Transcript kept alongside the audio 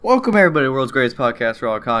Welcome everybody to the world's greatest podcast for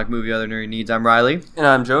all comic movie other nerdy needs. I'm Riley. And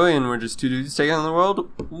I'm Joey, and we're just two dudes taking on the world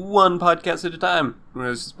one podcast at a time.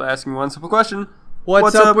 We're just asking one simple question.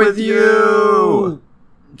 What's up with you?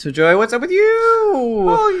 So Joey, what's up with you?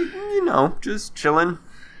 Oh, you know, just chilling.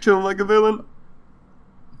 Chilling like a villain.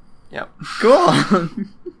 Yep. Cool.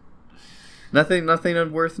 Nothing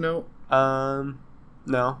of worth note?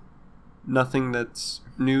 No. Nothing that's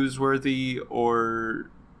newsworthy or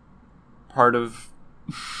part of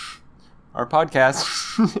our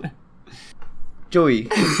podcast. Joey,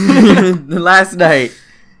 the last night,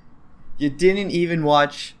 you didn't even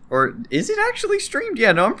watch, or is it actually streamed?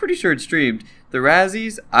 Yeah, no, I'm pretty sure it's streamed. The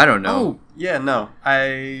Razzies? I don't know. Oh, yeah, no.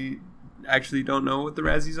 I actually don't know what the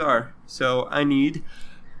Razzies are, so I need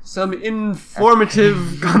some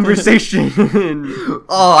informative conversation.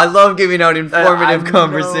 Oh, I love giving out informative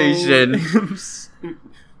conversation.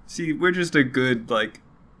 See, we're just a good,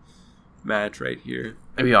 match right here.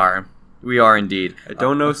 We are indeed. I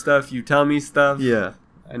don't know stuff, you tell me stuff. Yeah.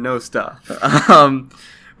 I know stuff.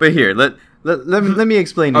 But here, let me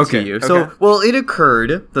explain it to you. So, it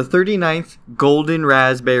occurred, the 39th Golden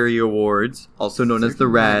Raspberry Awards, also known as the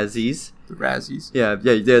Razzies. The Razzies. Yeah,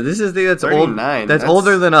 this is the that's 39. old. That's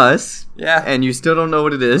older than us. Yeah. And you still don't know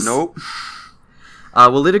what it is. Nope.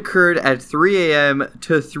 It occurred at 3 a.m.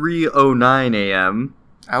 to 3:09 a.m.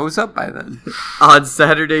 I was up by then. On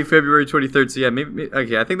Saturday, February 23rd. So yeah, maybe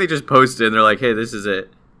okay. I think they just posted and they're like, "Hey, this is it,"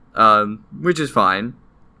 which is fine.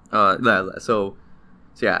 So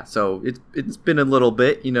it's been a little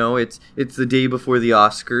bit. You know, it's the day before the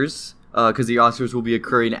Oscars, because the Oscars will be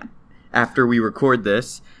occurring after we record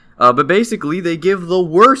this. But basically, they give the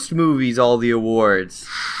worst movies all the awards.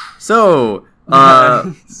 So.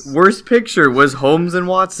 Nice. Worst picture was Holmes and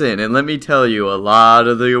Watson, and let me tell you, a lot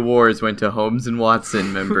of the awards went to Holmes and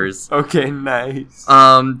Watson members. Okay, nice.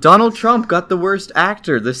 Donald Trump got the worst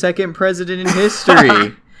actor, the second president in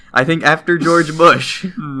history. I think after George Bush.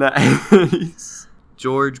 Nice.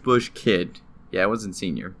 George Bush kid. Yeah, I wasn't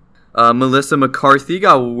senior. Melissa McCarthy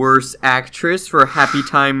got worst actress for Happy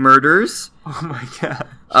Time Murders. Oh my god.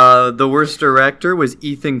 The worst director was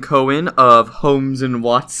Ethan Coen of Holmes and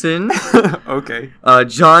Watson. Okay.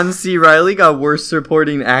 John C. Reilly got worst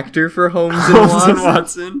supporting actor for Holmes and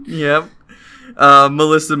Watson. Yep.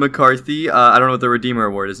 Melissa McCarthy. I don't know what the Redeemer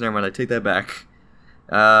Award is. Never mind. I take that back.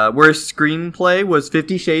 Worst screenplay was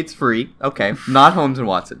 50 Shades Free. Okay. Not Holmes and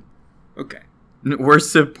Watson. Okay.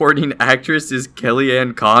 Worst supporting actress is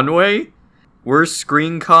Kellyanne Conway. Worst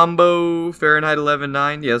screen combo, Fahrenheit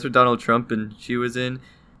 11/9. Yeah, that's what Donald Trump and she was in.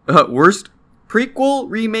 Worst prequel,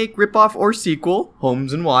 remake, ripoff, or sequel,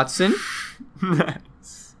 Holmes and Watson.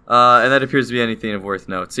 Nice. And that appears to be anything of worth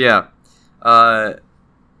note. So yeah,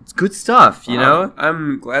 it's good stuff, you know?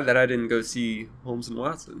 I'm glad that I didn't go see Holmes and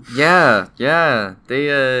Watson. Yeah.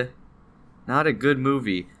 They, not a good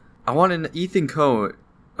movie. I want an Ethan Coen.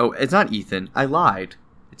 Oh, it's not Ethan. I lied.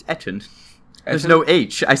 It's Etan. There's no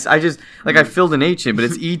H. I just, I filled an H in, but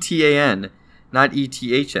it's Etan, not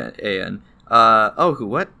Ethan.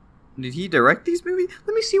 What? Did he direct these movies?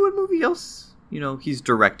 Let me see what movie else, he's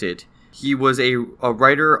directed. He was a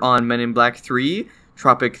writer on Men in Black 3,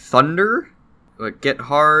 Tropic Thunder, Get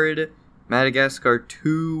Hard, Madagascar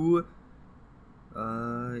 2.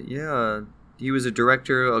 He was a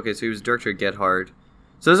director. Okay, so he was director of Get Hard.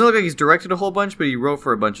 So it doesn't look like he's directed a whole bunch, but he wrote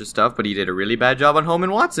for a bunch of stuff, but he did a really bad job on Holmes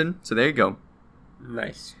and Watson. So there you go.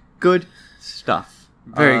 Nice. Good stuff.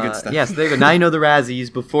 Very good stuff. Yes, there you go. Now you know the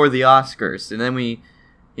Razzies before the Oscars. And then we,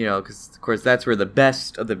 because, of course, that's where the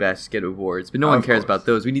best of the best get awards. But no one cares about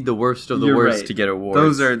those. We need the worst of the worst to get awards.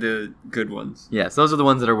 Those are the good ones. Yes, those are the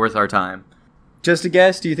ones that are worth our time. Just a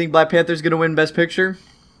guess, do you think Black Panther's going to win Best Picture?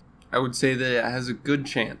 I would say that it has a good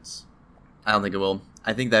chance. I don't think it will.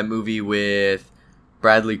 I think that movie with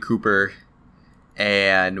Bradley Cooper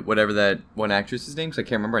and whatever that one actress's name, because I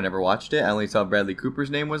can't remember, I never watched it. I only saw Bradley Cooper's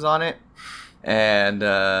name was on it. And,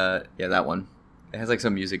 that one. It has,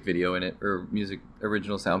 some music video in it, or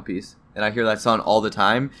original sound piece. And I hear that song all the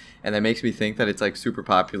time, and that makes me think that it's, super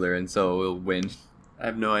popular, and so it'll win. I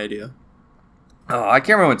have no idea. Oh, I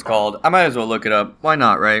can't remember what it's called. I might as well look it up. Why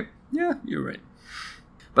not, right? Yeah, you're right.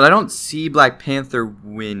 But I don't see Black Panther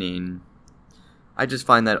winning. I just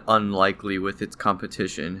find that unlikely with its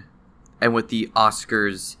competition. And with the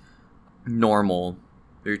Oscars normal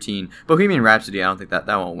routine. Bohemian Rhapsody, I don't think that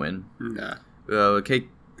won't win. Nah.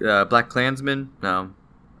 Black Klansman? No.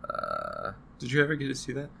 Did you ever get to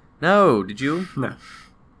see that? No, did you? No.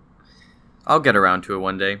 I'll get around to it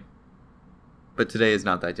one day. But today is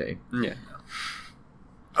not that day. Yeah.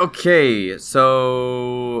 Okay,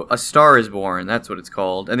 so A Star is Born, that's what it's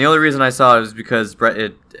called. And the only reason I saw it was because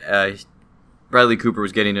Bradley Cooper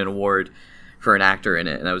was getting an award for an actor in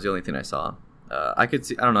it, and that was the only thing I saw. I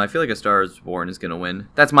don't know. I feel like A Star Is Born is gonna win.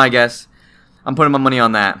 That's my guess. I'm putting my money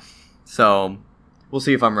on that. So we'll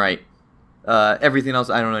see if I'm right. Everything else,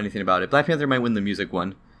 I don't know anything about it. Black Panther might win the music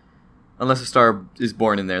one, unless A Star Is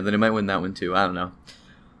Born in there. Then it might win that one too. I don't know.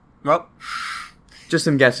 Well, just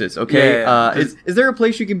some guesses, okay? Yeah, is there a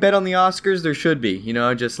place you can bet on the Oscars? There should be. You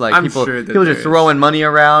know, just like I'm people sure that just there is. throwing money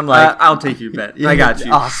around. Like I'll take your bet. I got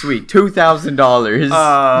you. Oh, sweet, $2,000.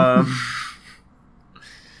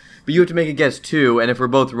 But you have to make a guess too, and if we're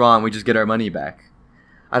both wrong, we just get our money back.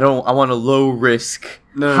 I want a low risk,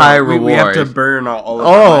 high reward. We have to burn all of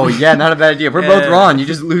Oh, the money. yeah, not a bad idea. If we're both wrong, you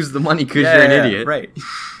just lose the money because you're an idiot. Right.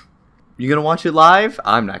 You gonna watch it live?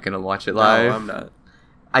 I'm not gonna watch it live. No, I'm not.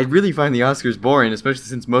 I really find the Oscars boring, especially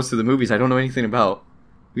since most of the movies I don't know anything about.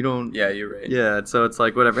 We don't. Yeah, you're right. Yeah, so it's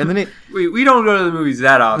like whatever. And then we don't go to the movies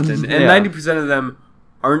that often, and Yeah. 90% of them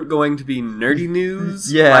aren't going to be nerdy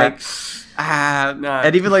news. Yeah. Like, nah.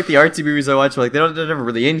 and even like the artsy movies I watch, like they're never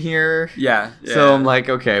really in here. Yeah. So I'm like,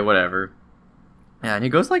 okay, whatever. Yeah, and it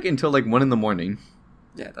goes like until like 1 a.m.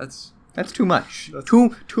 Yeah, That's too much.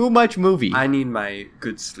 Too much movie. I need my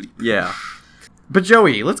good sleep. Yeah. But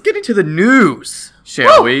Joey, let's get into the news,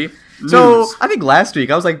 shall we? So, News. I think last week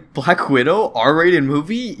I was like, Black Widow, R-rated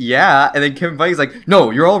movie? Yeah. And then Kevin Feige's like, no,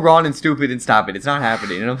 you're all wrong and stupid and stop it. It's not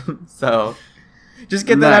happening. You know? So, just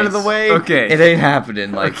get that out of the Nice. way. Okay. It ain't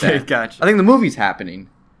happening like Okay, that. gotcha. I think the movie's happening,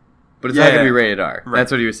 but it's not Yeah. going to be rated R. Right.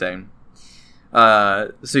 That's what he was saying.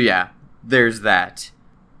 So, yeah, there's that.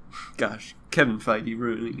 Gosh, Kevin Feige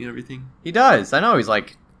ruining everything. He does. I know. He's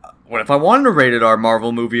like, what if I wanted a rated R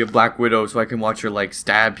Marvel movie of Black Widow so I can watch her like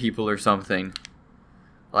stab people or something?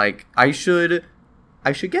 Like, I should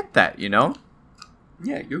get that, you know?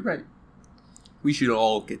 Yeah, you're right. We should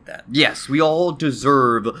all get that. Yes, we all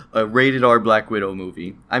deserve a rated R Black Widow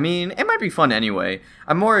movie. I mean, it might be fun anyway.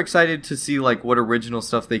 I'm more excited to see like what original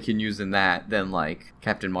stuff they can use in that than like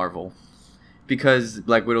Captain Marvel. Because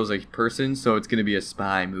Black Widow's a person, so it's gonna be a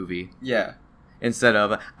spy movie. Yeah. Instead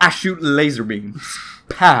of, I shoot laser beams.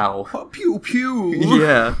 Pow. Oh, pew pew.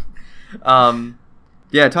 Yeah.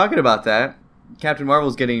 Yeah, talking about that, Captain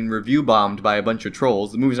Marvel's getting review bombed by a bunch of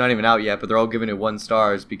trolls. The movie's not even out yet, but they're all giving it 1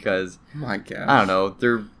 stars because, Oh my god. I don't know,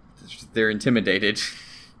 they're intimidated.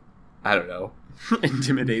 I don't know.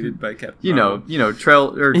 Intimidated by Captain You Marvel. know,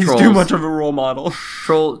 trolls. He's too much of a role model.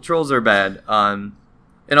 Trolls are bad.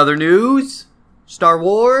 In other news, Star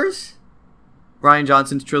Wars, Rian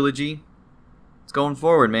Johnson's trilogy, it's going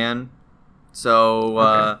forward, man. So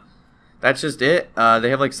Okay. that's just it. They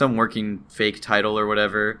have like some working fake title or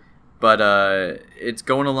whatever, but it's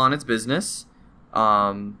going along its business.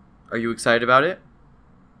 Are you excited about it?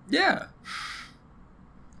 Yeah.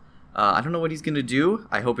 I don't know what he's gonna do.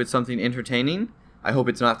 I hope it's something entertaining. I hope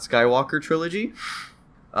it's not Skywalker trilogy.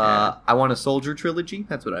 Yeah. I want a soldier trilogy.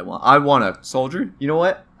 That's what I want. I want a Soldier? You know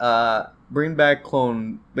what? Bring back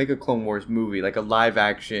make a Clone Wars movie, like a live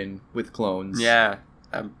action with clones. Yeah.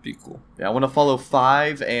 That'd be cool. Yeah, I want to follow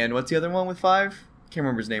 5, and what's the other one with 5? Can't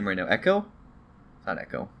remember his name right now. Echo? It's not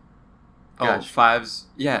Echo. Gosh. Oh, 5's.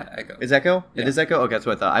 Yeah, Echo. Is Echo? Yeah. It is Echo? Okay, that's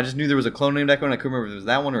what I thought. I just knew there was a clone named Echo, and I couldn't remember if it was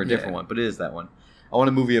that one or a different Yeah. one, but it is that one. I want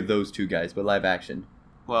a movie of those two guys, but live action.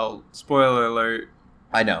 Well, spoiler alert.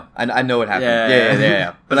 I know. I know what happened. Yeah.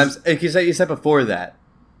 Yeah. But you said before that.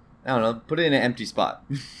 I don't know. Put it in an empty spot.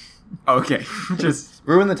 Okay. Just.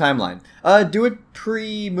 Ruin the timeline. Do it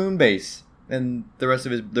pre-Moonbase, and the rest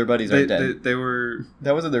of their buddies are dead. They were.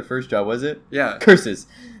 That wasn't their first job, was it? Yeah. Curses.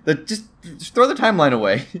 Just throw the timeline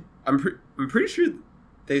away. I'm pretty sure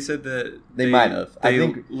they said that They might have. I They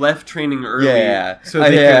think- left training early. Yeah. So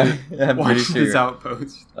they could I'm watch pretty this sure.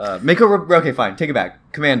 outpost. Okay, fine. Take it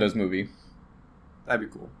back. Commandos movie. That'd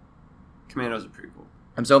be cool. Commandos are pretty cool.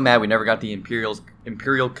 I'm so mad we never got the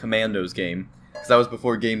Imperial Commandos game, because that was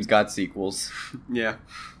before games got sequels. Yeah.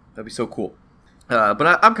 That'd be so cool.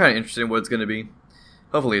 But I'm kind of interested in what it's going to be.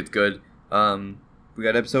 Hopefully it's good. We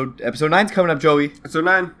got episode 9's coming up, Joey. Episode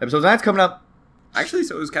 9. Episode 9's coming up. Actually,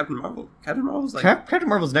 so is Captain Marvel. Captain Marvel's like. Captain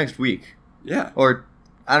Marvel's next week. Yeah. Or,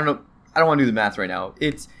 I don't know. I don't want to do the math right now.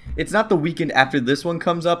 It's not the weekend after this one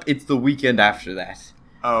comes up. It's the weekend after that.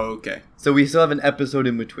 Oh, okay. So we still have an episode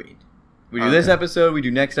in between. We do this Okay. episode, we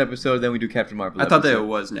do next episode, then we do Captain Marvel. I thought that episode. it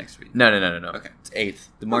was next week. No. Okay. It's 8th.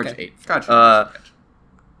 The March Okay. 8th. Gotcha.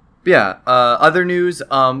 Yeah. Other news.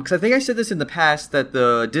 Because I think I said this in the past that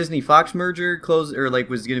the Disney Fox merger was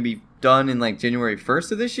going to be done in like January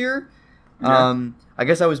 1st of this year. Yeah. I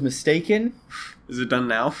guess I was mistaken. Is it done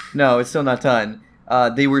now? No, it's still not done.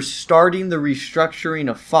 They were starting the restructuring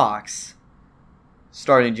of Fox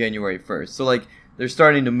starting January 1st. So like they're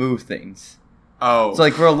starting to move things. Oh. So,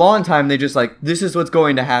 like, for a long time, they just, like, this is what's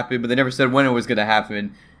going to happen, but they never said when it was going to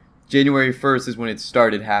happen. January 1st is when it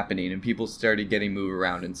started happening, and people started getting moved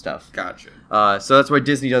around and stuff. Gotcha. So that's why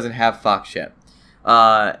Disney doesn't have Fox yet.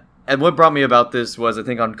 And what brought me about this was, I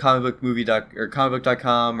think, on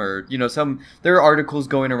comicbook.com, or, you know, there are articles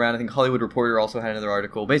going around. I think Hollywood Reporter also had another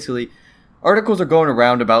article. Basically, articles are going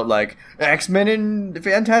around about, like, X-Men and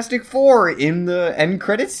Fantastic Four in the end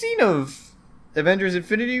credits scene of Avengers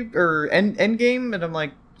Infinity, or Endgame, and I'm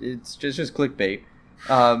like, it's just clickbait.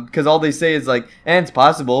 Because all they say is, like, and it's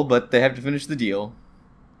possible, but they have to finish the deal.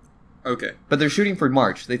 Okay. But they're shooting for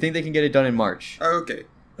March. They think they can get it done in March. Okay.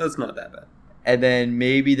 That's not that bad. And then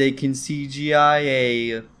maybe they can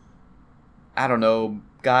CGI I don't know,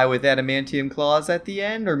 guy with adamantium claws at the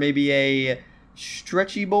end, or maybe a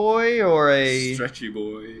stretchy boy, or a Stretchy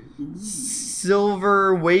boy. Ooh.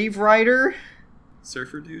 silver wave rider.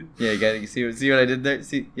 Surfer dude? Yeah, get it? You see what I did there?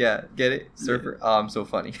 See, yeah, get it? Surfer. Yeah. Oh, I'm so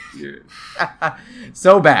funny. You're...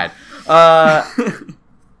 So bad. I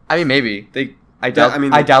mean, maybe I doubt.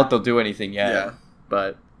 I doubt they'll do anything yet. Yeah.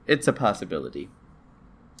 But it's a possibility.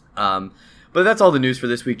 But that's all the news for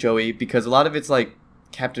this week, Joey, because a lot of it's like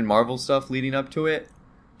Captain Marvel stuff leading up to it.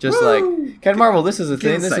 Just Woo! like Captain Marvel, this is a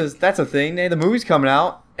thing. Insight. That's a thing. Hey, the movie's coming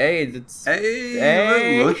out. Hey, it's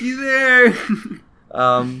Hey, looky there.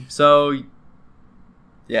 So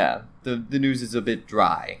yeah, the news is a bit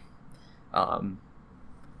dry.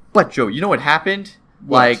 But Joe, you know what happened?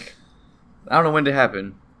 What? Like, I don't know when it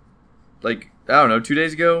happened. Like, I don't know, 2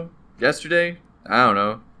 days ago? Yesterday? I don't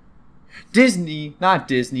know. Disney, not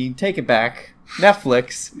Disney, take it back.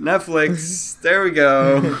 Netflix. There we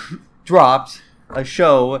go. Dropped a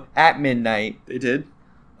show at midnight. They did?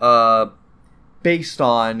 Based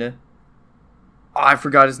on... Oh, I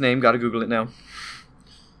forgot his name. Gotta Google it now.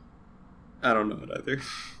 I don't know it either.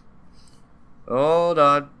 Hold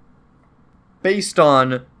on. Based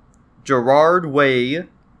on Gerard Way,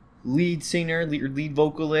 lead singer, lead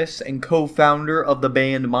vocalist, and co-founder of the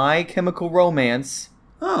band My Chemical Romance.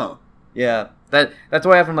 Oh. Yeah, that's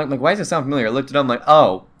why I'm like, why does it sound familiar? I looked it up, I'm like,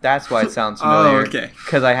 oh, that's why it sounds familiar. Oh, okay.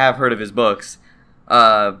 Because I have heard of his books.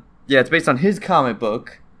 Yeah, it's based on his comic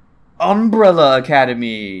book, Umbrella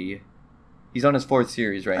Academy. He's on his 4th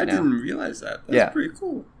series right now. I didn't realize that. That's pretty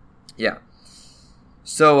cool. Yeah.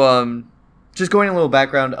 So, just going a little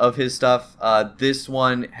background of his stuff. This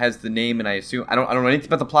one has the name, and I assume I don't know anything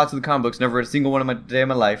about the plots of the comic books. Never read a single one in my day of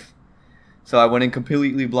my life. So I went in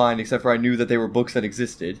completely blind, except for I knew that they were books that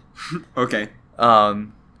existed. Okay.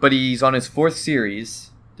 But he's on his 4th series.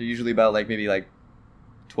 They're usually about maybe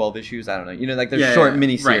 12 issues. I don't know. You know, they're short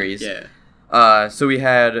mini series. Right, yeah. So we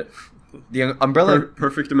had the Umbrella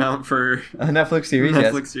perfect amount for a Netflix series.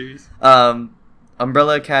 Netflix series.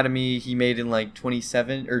 Umbrella Academy he made in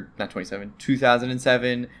 2007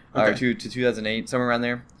 Okay. or to 2008, somewhere around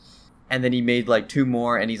there. And then he made 2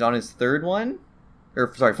 more, and he's on his 4th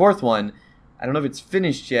one. I don't know if it's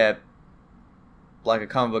finished yet. A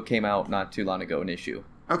comic book came out not too long ago, an issue.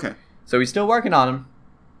 Okay. So he's still working on them.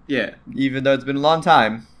 Yeah. Even though it's been a long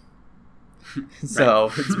time. So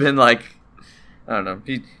Right. it's been I don't know.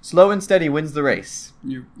 He slow and steady wins the race.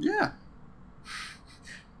 Yeah.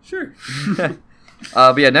 Sure. But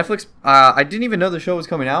yeah, Netflix. I didn't even know the show was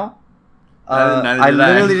coming out. Neither I did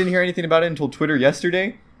literally didn't hear anything about it until Twitter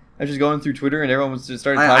yesterday. I was just going through Twitter and everyone was just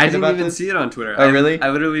started talking I didn't about even this. see it on Twitter. Oh, really?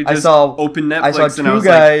 I literally I just saw- opened Netflix I saw and I 2 was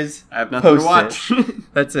guys. I have nothing to post watch.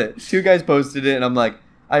 That's it. 2 guys posted it, and I'm like,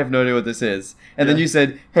 I have no idea what this is. And then Yeah. you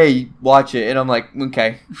said, "Hey, watch it," and I'm like,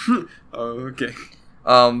 "Okay." Oh, okay.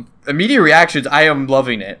 Immediate reactions. I am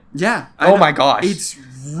loving it. Yeah. Oh my gosh. It's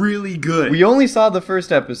really good. We only saw the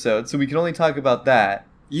first episode, so we can only talk about that.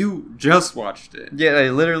 You just watched it.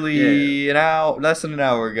 Yeah, literally less than an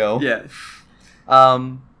hour ago. Yeah.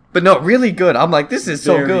 But no, really good. I'm like, this is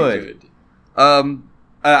so Very good.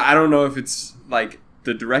 I don't know if it's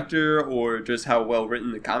the director or just how well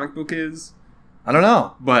written the comic book is, I don't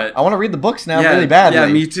know. but I want to read the books now really badly. Yeah,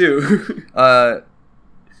 me too. I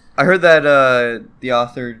heard that the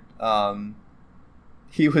author,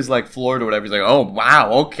 he was floored or whatever. He's like, oh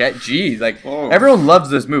wow, okay, geez, Oh. everyone loves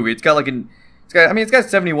this movie. It's got it's got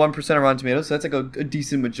 71% of Rotten Tomatoes, so that's a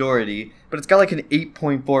decent majority. But it's got an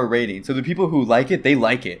 8.4 rating. So the people who like it, they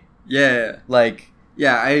like it. Yeah.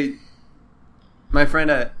 Yeah, my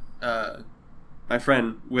friend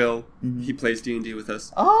Will, Mhm. he plays D&D with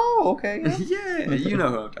us. Oh, okay. Yeah, you know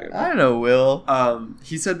who I'm talking about. I don't know, Will.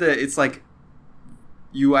 He said that it's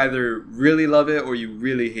you either really love it or you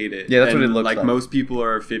really hate it. Yeah, that's what it looks like. Most people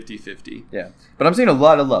are 50-50. Yeah, but I'm seeing a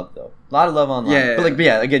lot of love though. A lot of love online. Yeah. But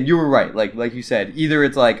again, you were right. Like you said, either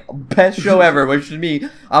it's best show ever, which to me,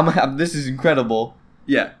 this is incredible.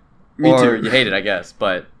 Yeah. Me or too. you hate it, I guess.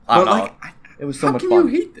 But I don't know. It was so how much can fun.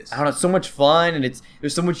 you hate this? I don't know, so much fun, and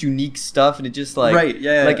there's so much unique stuff, and it just like Right,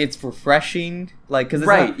 yeah. like it's refreshing, like because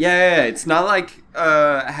Right, yeah. It's not like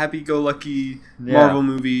a happy-go-lucky Marvel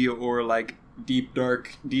movie or like deep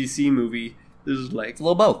dark DC movie. This is like it's a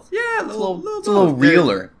little both. yeah, It's a little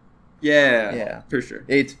realer. Yeah, for sure.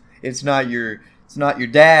 It's not your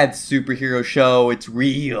dad's superhero show. It's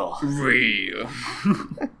real. Real.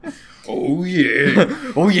 Oh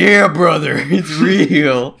yeah. Oh yeah, brother. It's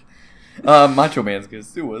real. Macho Man's gonna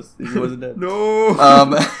sue us if he wasn't dead. No.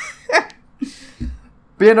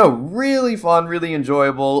 But yeah, no, really fun, really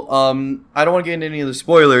enjoyable. I don't want to get into any of the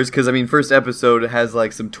spoilers because I mean, first episode has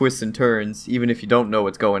like some twists and turns, even if you don't know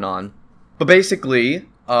what's going on. But basically,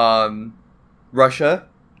 Russia,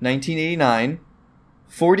 1989,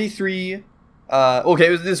 43.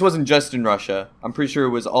 Okay, this wasn't just in Russia. I'm pretty sure it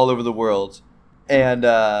was all over the world, and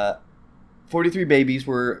 43 babies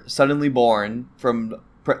were suddenly born from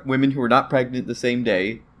women who were not pregnant the same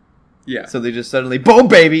day. Yeah. So they just suddenly, boom,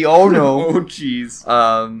 baby! Oh no! Oh jeez.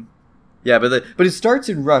 Yeah, but it starts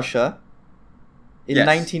in Russia in Yes.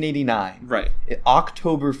 1989, Right.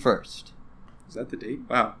 October 1st. Is that the date?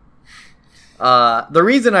 Wow. The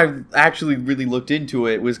reason I actually really looked into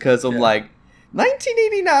it was because I'm Yeah. like,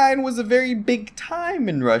 1989 was a very big time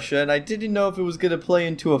in Russia, and I didn't know if it was going to play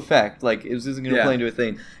into effect. Like, it wasn't going to Yeah. play into a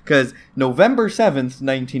thing. Because November 7th,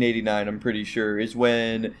 1989, I'm pretty sure, is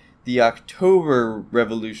when the October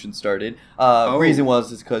Revolution started. Reason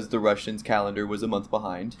was because the Russians' calendar was a month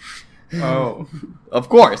behind. Oh. Of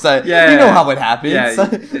course. You know how it happens. Yeah,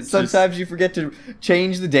 it's Sometimes you forget to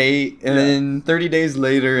change the date, and then 30 days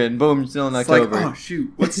later, and boom, still in It's October. like, oh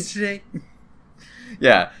shoot, what's today?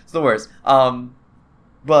 Yeah, it's the worst.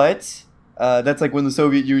 But that's like when the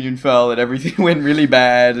Soviet Union fell and everything went really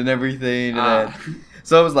bad and everything. And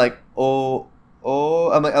so I was like, I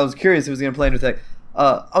was curious if it was gonna play into that.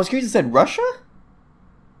 I was curious. It said Russia.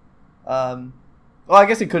 Well, I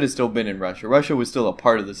guess it could have still been in Russia. Russia was still a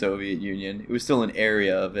part of the Soviet Union. It was still an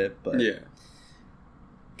area of it, but Yeah.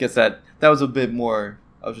 guess that was a bit more.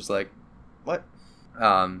 I was just like, what?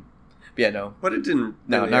 But yeah, no. But it didn't.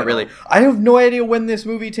 No, really not at really. all. I have no idea when this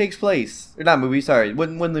movie takes place. Or not movie, sorry.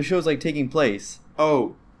 When the show's like taking place.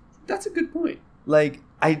 Oh, that's a good point. Like,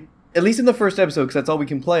 at least in the first episode, because that's all we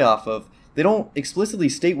can play off of, they don't explicitly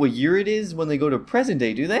state what year it is when they go to present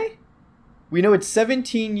day, do they? We know it's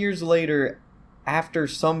 17 years later after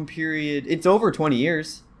some period. It's over 20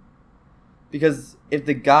 years. Because if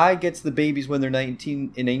the guy gets the babies when they're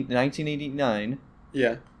 1989,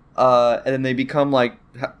 Yeah. and then they become like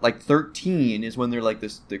 13 is when they're like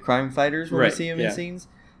the crime fighters when we Right, see them yeah. in scenes.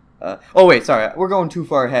 Oh wait, sorry, we're going too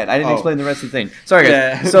far ahead. I didn't explain the rest of the thing. Sorry guys.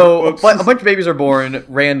 Yeah. So a Whoops. bunch of babies are born not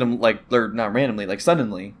randomly, like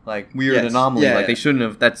suddenly, like weird Yes. anomaly. Yeah, like yeah. they shouldn't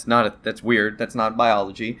have. That's weird. That's not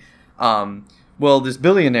biology. Well, this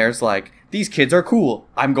billionaire's like, these kids are cool.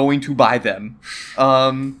 I'm going to buy them.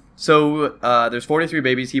 So there's 43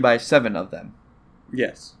 babies. He buys 7 of them.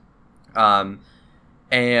 Yes.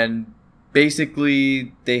 And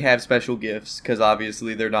basically they have special gifts because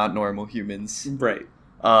obviously they're not normal humans. Right.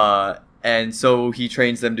 And so he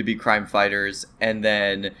trains them to be crime fighters, and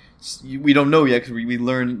then we don't know yet because we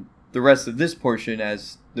learn the rest of this portion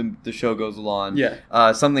as the show goes along.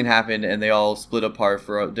 Yeah. Something happened and they all split apart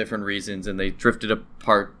for different reasons, and they drifted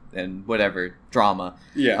apart and whatever drama.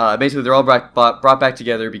 Yeah. Basically they're all brought back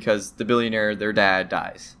together because the billionaire, their dad,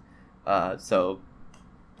 dies. So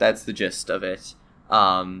that's the gist of it.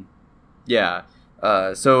 Yeah.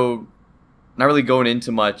 So not really going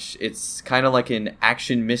into much. It's kind of like an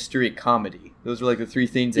action mystery comedy. Those are like the 3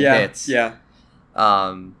 things it hits. Yeah.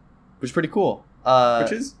 Which is pretty cool.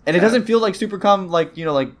 Which is, and it doesn't feel like super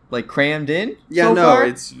like crammed in. Yeah. so No, far.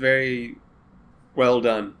 it's very well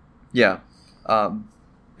done. Yeah. But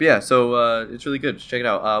yeah. So it's really good. Check it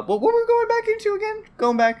out. What were we going back into again?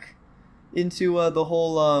 Going back into the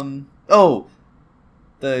whole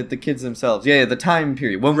the kids themselves. Yeah, the time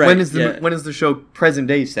period. When is the show present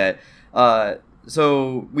day set?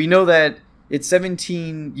 So we know that it's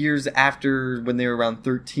 17 years after when they were around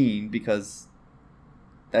 13 because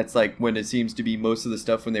that's like when it seems to be most of the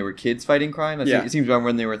stuff when they were kids fighting crime. Yeah. It seems around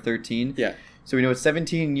when they were 13. Yeah. So we know it's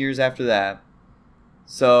 17 years after that.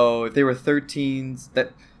 So if they were 13s,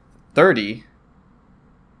 that 30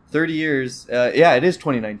 years, yeah, it is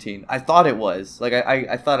 2019. I thought it was. Like,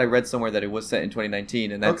 I thought I read somewhere that it was set in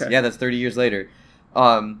 2019, and that's, Okay. yeah, that's 30 years later.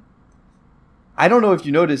 I don't know if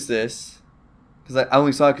you noticed this, because I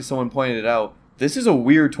only saw it because someone pointed it out. This is a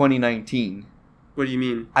weird 2019. What do you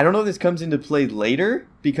mean? I don't know if this comes into play later,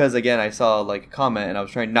 because, again, I saw, like, a comment, and I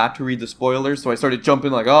was trying not to read the spoilers, so I started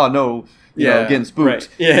jumping, like, oh, no, you know, getting spooked. Right.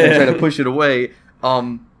 Yeah. And trying to push it away.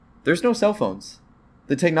 There's no cell phones.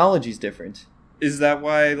 The technology's different. Is that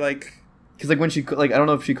why, like... Because, like, when she... Like, I don't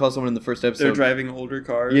know if she calls someone in the first episode... They're driving older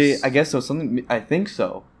cars? Yeah, I guess so. I think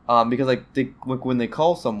so. Because, like, when they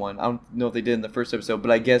call someone, I don't know if they did in the first episode,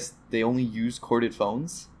 but I guess they only use corded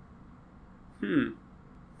phones.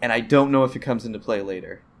 And I don't know if it comes into play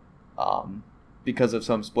later. Because of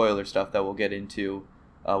some spoiler stuff that we'll get into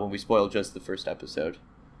when we spoil just the first episode.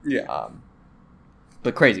 Yeah.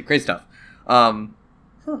 But crazy stuff.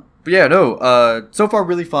 But yeah, no. So far,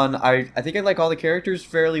 really fun. I think I like all the characters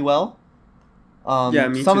fairly well. Yeah,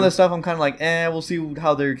 me some too. of the stuff I'm kind of like, we'll see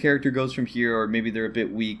how their character goes from here, or maybe they're a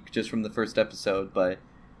bit weak just from the first episode, but,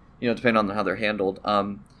 you know, depending on how they're handled.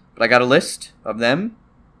 But I got a list of them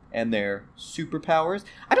and their superpowers.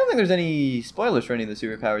 I don't think there's any spoilers for any of the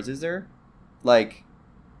superpowers, is there? Like,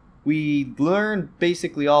 we learned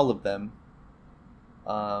basically all of them.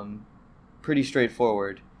 Pretty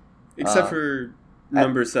straightforward. Except for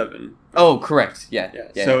number 7. Oh, correct. Yeah.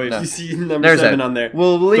 So if you see number 7 on there...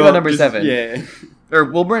 We'll leave at number 7. Yeah. Or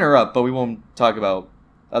we'll bring her up, but we won't talk about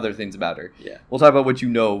other things about her. Yeah. We'll talk about what you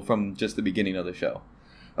know from just the beginning of the show.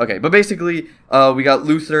 Okay, but basically, we got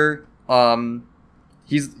Luther.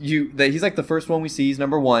 He's like the first one we see. He's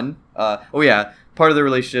number 1. Part of the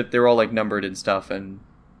relationship, they were all like numbered and stuff, and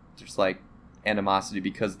there's like animosity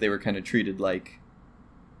because they were kind of treated like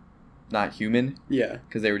not human. Yeah.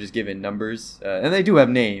 Because they were just given numbers, and they do have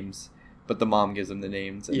names, but the mom gives them the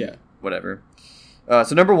names. And whatever.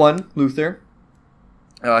 So number 1, Luther.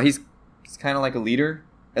 He's kind of like a leader.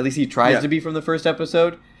 At least he tries to be from the first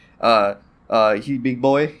episode. He big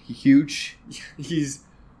boy. He huge. He's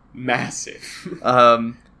massive.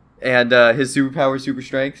 And his superpower is super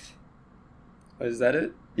strength. Is that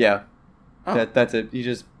it? Yeah. Oh. That's it. He's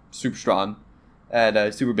just super strong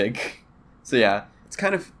and super big. So yeah. It's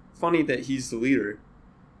kind of funny that he's the leader.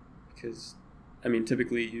 Because, I mean,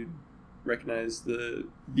 typically you'd recognize the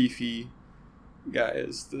beefy guy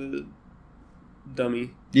as the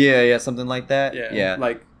dummy. Yeah, something like that. Yeah.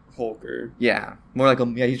 Like Hulk or... Yeah. More like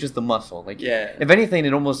he's just the muscle. Like, yeah. If anything,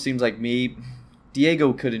 it almost seems like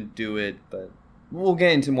Diego couldn't do it, but we'll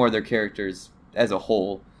get into more of their characters as a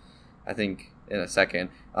whole, I think, in a second.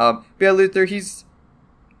 But yeah, Luther, he's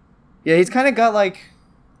kind of got like...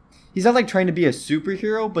 He's not like trying to be a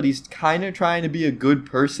superhero, but he's kind of trying to be a good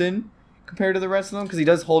person compared to the rest of them, because he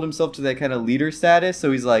does hold himself to that kind of leader status.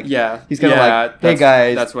 So he's like, he's kind of like, hey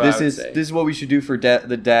guys, this is what we should do for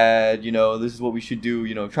the dad. You know, this is what we should do.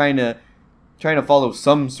 You know, trying to follow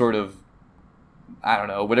some sort of, I don't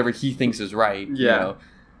know, whatever he thinks is right. Yeah. You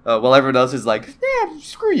know? While everyone else is like,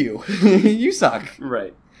 screw you, you suck.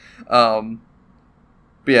 Right. But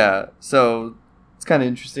yeah, so it's kind of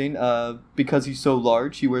interesting. Because he's so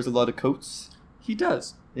large, he wears a lot of coats. He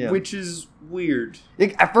does. Yeah. Which is weird.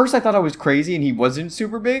 At first, I thought I was crazy and he wasn't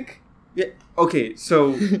super big. Yeah. Okay,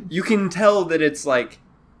 so you can tell that it's like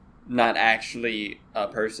not actually a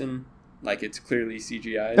person. Like it's clearly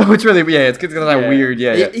CGI. Oh, it's really it's kind of weird.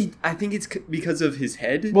 Yeah. I think it's because of his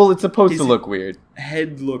head. Well, it's supposed to look weird.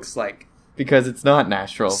 Head looks like because it's not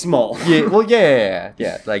natural. Small. Yeah. Well, yeah.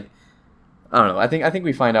 Like I don't know. I think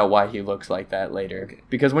we find out why he looks like that later. Okay.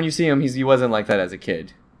 Because when you see him, he wasn't like that as a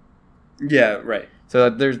kid. Yeah. Right. So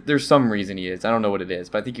there's some reason he is. I don't know what it is,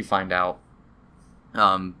 but I think you find out.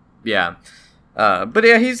 Yeah. But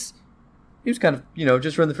yeah, he was kind of, you know,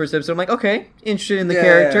 just from the first episode. I'm like, okay, interested in the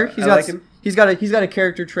character. He's got him. He's got a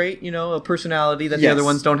character trait, you know, a personality that the other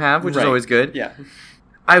ones don't have, which is always good. Yeah.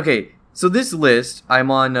 Okay, so this list, I'm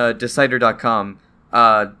on Decider.com,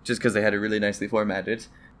 just because they had it really nicely formatted.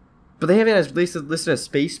 But they have it as listed as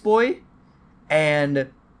Space Boy, and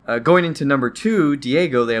going into number 2,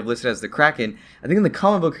 Diego, they have listed as the Kraken. I think in the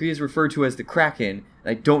comic book he is referred to as the Kraken.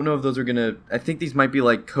 I don't know if those are gonna... I think these might be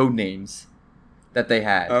like code names that they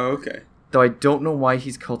had. Oh, okay. Though I don't know why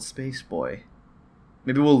he's called Space Boy.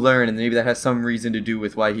 Maybe we'll learn, and maybe that has some reason to do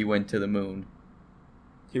with why he went to the moon.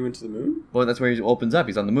 He went to the moon? Well, that's where he opens up.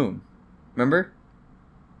 He's on the moon. Remember?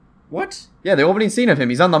 What? Yeah, the opening scene of him.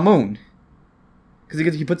 He's on the moon.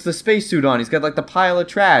 Because he puts the spacesuit on. He's got like the pile of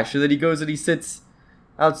trash. And then he goes and he sits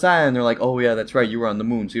outside, and they're like, "Oh yeah, that's right. You were on the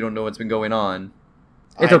moon, so you don't know what's been going on."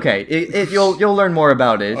 It's okay. You'll learn more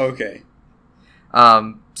about it. Okay.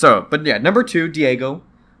 But yeah, number 2, Diego,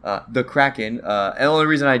 the Kraken. And the only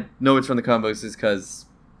reason I know it's from the comic books is because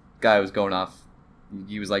guy was going off.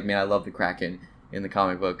 He was like, "Man, I love the Kraken in the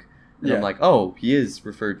comic book." And I'm like, "Oh, he is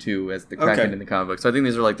referred to as the Kraken in the comic book." So I think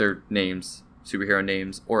these are like their names, superhero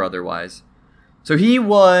names or otherwise. So he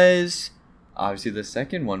was obviously the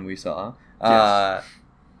second one we saw. Yes.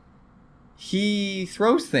 He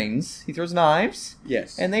throws things. He throws knives.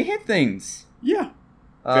 Yes. And they hit things. Yeah.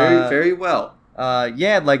 Very, very well.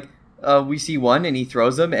 We see one and he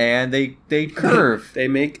throws them and they curve. They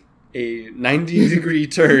make a 90-degree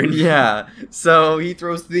turn. Yeah. So he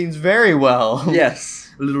throws things very well.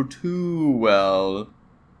 Yes. A little too well.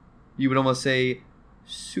 You would almost say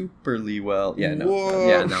superly well. Yeah, no. Whoa.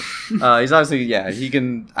 Yeah, no. He's obviously, he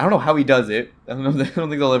can... I don't know how he does it. I don't think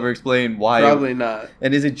they'll ever explain why. Probably not.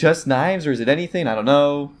 And is it just knives or is it anything? I don't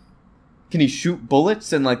know. Can he shoot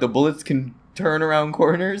bullets and, the bullets can turn around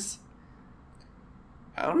corners?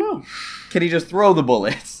 I don't know. Can he just throw the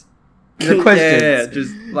bullets? The questions. Yeah,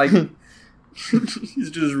 just,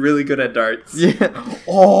 he's just really good at darts. Yeah.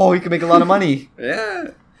 Oh, he can make a lot of money. Yeah.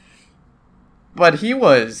 But he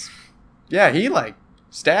was... Yeah, he,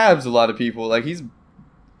 stabs a lot of people.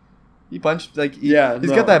 He punched, he's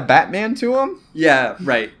got that Batman to him. Yeah,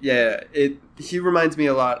 right. Yeah, he reminds me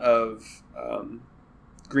a lot of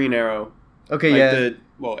Green Arrow. Okay, Arrow.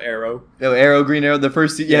 Oh, Arrow, Green Arrow, the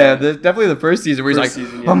first season. Yeah. Definitely the first season where he's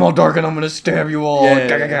I'm all dark and I'm going to stab you all.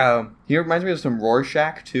 Yeah. He reminds me of some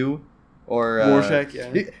Rorschach, too. Or Rorschach,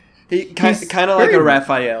 yeah. He kind of like a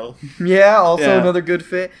Raphael. Yeah, also another good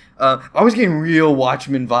fit. I was getting real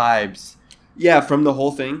Watchmen vibes. Yeah, from the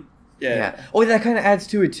whole thing. Yeah. Oh, that kind of adds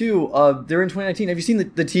to it, too. They're in 2019. Have you seen the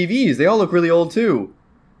TVs? They all look really old, too.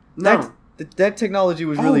 No. That technology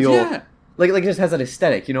was really old. Yeah. It just has that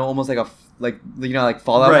aesthetic, almost like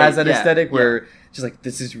Fallout has that aesthetic where just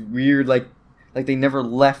this is weird, like they never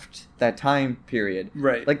left that time period.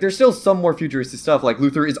 Right. There's still some more futuristic stuff, like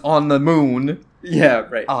Luthor is on the moon. Yeah,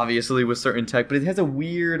 right. Obviously with certain tech, but it has a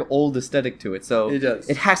weird old aesthetic to it, so it does.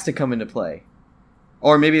 It has to come into play.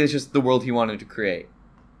 Or maybe it's just the world he wanted to create.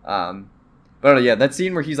 But I don't know, yeah, that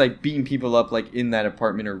scene where he's beating people up in that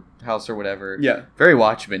apartment or house or whatever. Yeah. Very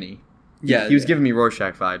Watchmen-y. Yeah. He was giving me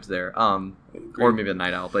Rorschach vibes there. Or maybe a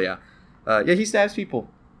Night Owl, but yeah. He stabs people.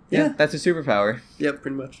 Yeah, that's his superpower. Yeah,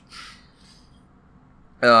 pretty much.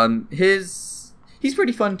 He's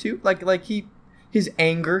pretty fun too. His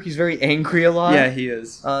anger. He's very angry a lot. Yeah, he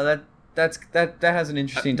is. That has an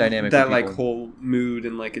interesting dynamic. That whole mood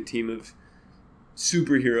and a team of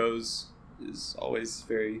superheroes is always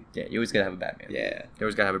very. Yeah, you always gotta have a Batman. Yeah, you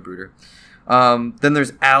always gotta have a brooder. Then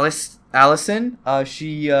there's Allison.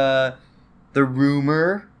 She the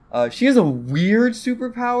rumor. She has a weird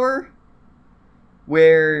superpower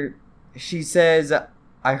where she says,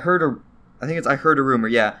 I heard a rumor.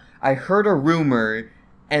 Yeah, I heard a rumor,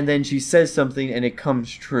 and then she says something and it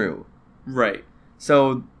comes true. Right.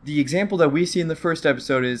 So the example that we see in the first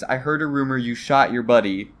episode is, I heard a rumor you shot your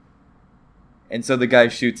buddy, and so the guy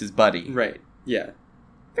shoots his buddy. Right. Yeah.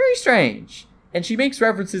 Very strange. And she makes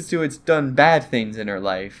references to it's done bad things in her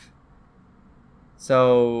life.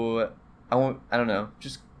 So I don't know.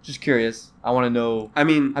 Just curious. I want to know. I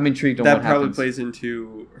mean, I'm intrigued on what happens. That probably plays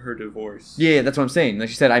into her divorce. Yeah, that's what I'm saying. Like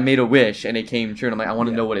she said, I made a wish and it came true. And I'm like, I want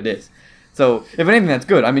to know what it is. So if anything, that's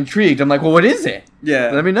good. I'm intrigued. I'm like, well, what is it? Yeah.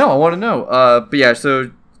 Let me know. I want to know. But yeah,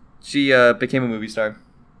 so she became a movie star.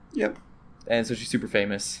 Yep. And so she's super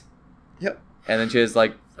famous. Yep. And then she has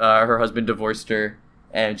her husband divorced her,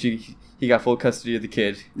 and he got full custody of the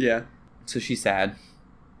kid. Yeah. So she's sad.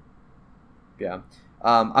 Yeah.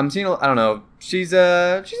 I'm seeing. I don't know. She's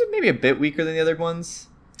maybe a bit weaker than the other ones.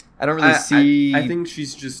 I don't really see. I think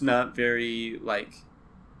she's just not very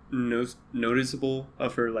noticeable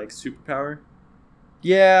of her superpower.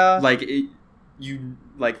 Yeah. You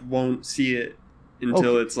won't see it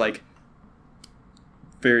until it's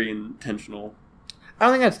very intentional. I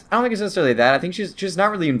don't think it's necessarily that. I think she's not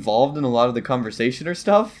really involved in a lot of the conversation or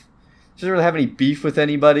stuff. She doesn't really have any beef with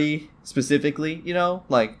anybody specifically,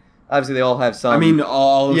 obviously they all have some. I mean,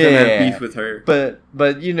 all of them have beef with her.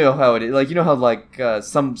 But you know how it is. You know how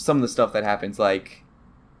some of the stuff that happens,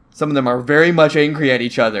 some of them are very much angry at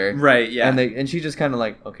each other. Right, yeah. And she just kind of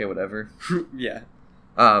okay, whatever. Yeah.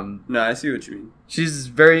 No, I see what you mean. She's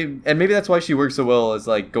very, and maybe that's why she works so well as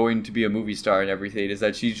going to be a movie star and everything, is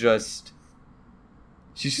that she's just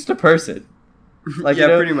a person.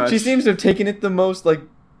 Yeah, pretty much. She seems to have taken it the most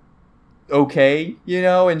okay,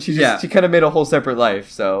 and she kind of made a whole separate life.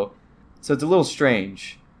 So it's a little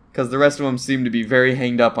strange because the rest of them seem to be very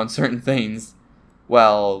hanged up on certain things.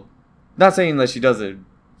 Well, not saying that she doesn't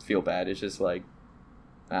feel bad. It's just I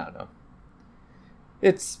don't know.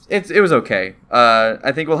 It was okay.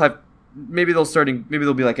 I think we'll have maybe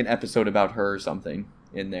there'll be an episode about her or something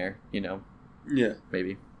in there. Yeah,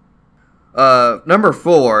 maybe. Number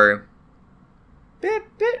 4. I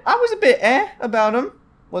was a bit about him.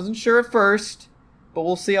 Wasn't sure at first, but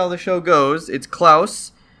we'll see how the show goes. It's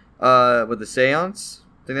Klaus. with the seance.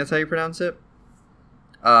 I think that's how you pronounce it.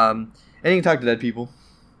 And you can talk to dead people.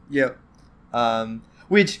 Yep.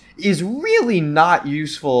 Which is really not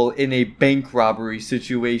useful in a bank robbery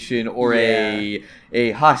situation or a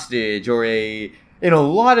hostage or in a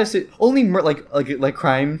lot of only like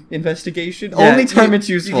crime investigation. Yeah, only time it's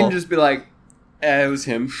useful. You can just be like, it was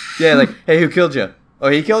him. Yeah, like, hey, who killed you? Oh,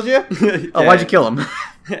 he killed you? Oh, why'd you kill him?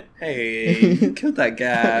 Hey, you killed that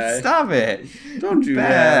guy. Stop it! Don't do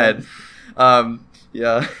Bad. that.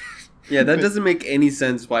 Yeah. Yeah, that doesn't make any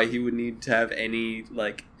sense. Why he would need to have any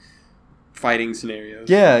like fighting scenarios.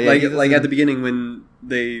 Yeah, like at the beginning when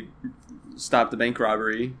they stopped the bank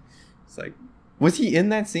robbery. It's like, was he in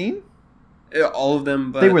that scene? All of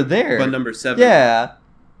them, but they were there. But number 7. Yeah,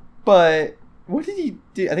 but what did he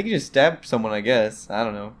do? I think he just stabbed someone. I guess I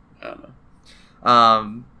don't know.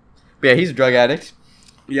 But yeah, he's a drug addict.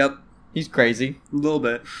 Yep, he's crazy. A little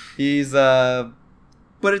bit. He's but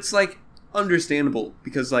it's like understandable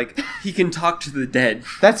because like he can talk to the dead.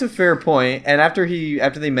 That's a fair point. And after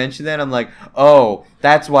they mentioned that, I'm like, oh,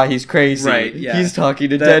 that's why he's crazy. Right? Yeah, he's talking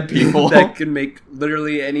to dead people. That can make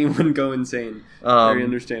literally anyone go insane. Very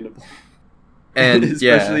understandable. And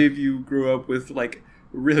especially if you grew up with like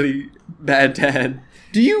really bad dad.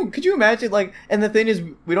 Could you imagine like? And the thing is,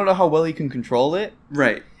 we don't know how well he can control it.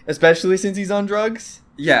 Right. Especially since he's on drugs.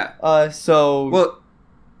 Yeah. Well,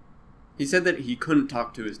 he said that he couldn't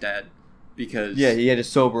talk to his dad because he had to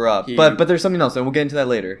sober up. But there's something else, and we'll get into that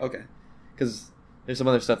later. Okay. Because there's some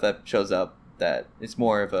other stuff that shows up that it's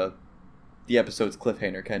more of the episode's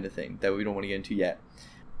cliffhanger kind of thing that we don't want to get into yet.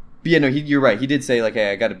 But yeah, no, you're right. He did say like,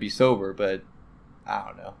 "Hey, I got to be sober," but I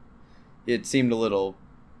don't know. It seemed a little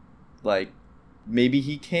like maybe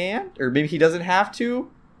he can't, or maybe he doesn't have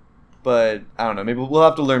to. But I don't know. Maybe we'll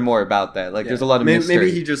have to learn more about that. Like, there's a lot of mystery.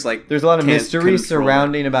 Maybe he just like there's a lot of mystery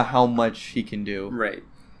surrounding about how much he can do. Right.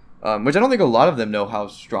 Which I don't think a lot of them know how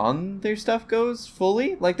strong their stuff goes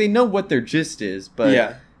fully. Like, they know what their gist is, but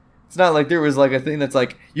it's not like there was like a thing that's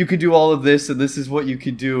like you could do all of this and this is what you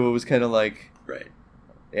could do. It was kind of like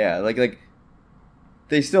like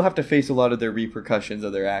they still have to face a lot of their repercussions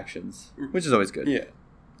of their actions, which is always good. Yeah.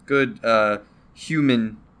 Good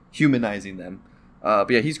humanizing them.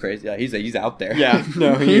 But yeah, he's crazy. Yeah, he's out there. Yeah,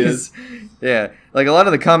 no, he is. Yeah, like a lot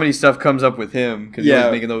of the comedy stuff comes up with him because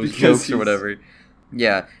he's making those jokes or whatever.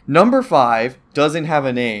 Yeah, number 5 doesn't have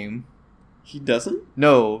a name. He doesn't?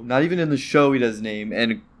 No, not even in the show he does a name,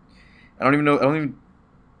 and I don't even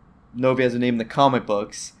know if he has a name in the comic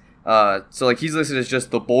books. So like he's listed as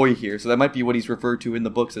just the boy here, so that might be what he's referred to in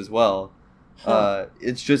the books as well. Huh.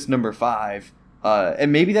 It's just number 5,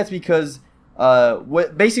 and maybe that's because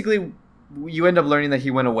what basically. You end up learning that he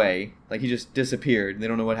went away. Like, he just disappeared. They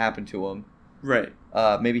don't know what happened to him. Right.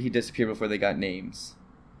 Maybe he disappeared before they got names.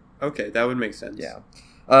 Okay, that would make sense. Yeah.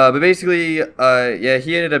 But basically,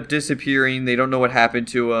 he ended up disappearing. They don't know what happened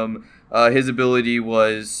to him. His ability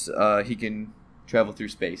was he can travel through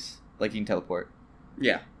space. Like, he can teleport.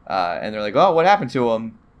 Yeah. And they're like, oh, what happened to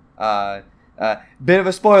him? Bit of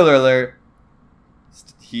a spoiler alert.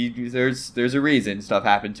 There's a reason stuff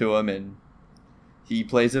happened to him, and he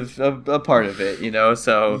plays a part of it, you know,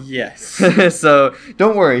 so... Yes. So,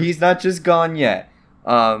 don't worry, he's not just gone yet.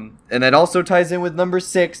 And that also ties in with number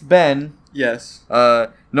 6, Ben. Yes.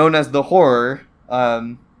 Known as the Horror.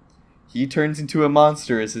 He turns into a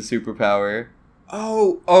monster as his superpower.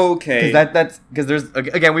 Oh, okay. Because there's...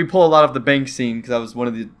 Again, we pull a lot of the bank scene, because that was one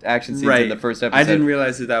of the action scenes in the first episode. I didn't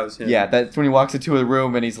realize that was him. Yeah, that's when he walks into a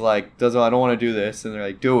room and he's like, I don't want to do this. And they're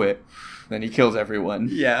like, do it. Then he kills everyone.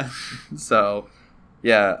 Yeah. So...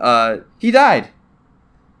 Yeah, he died.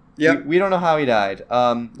 Yeah, we don't know how he died.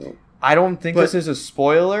 Nope. I don't think this is a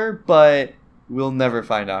spoiler, but we'll never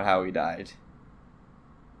find out how he died.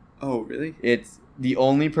 Oh, really? It's the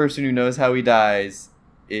only person who knows how he dies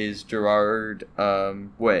is Gerard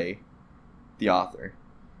Way, the author.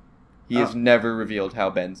 He has never revealed how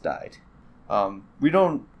Ben's died. We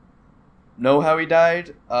don't know how he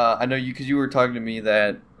died. I know you because you were talking to me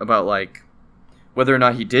about like whether or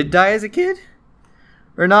not he did die as a kid.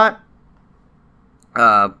 Or not,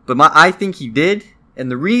 but I think he did,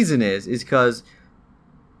 and the reason is because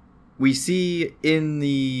we see in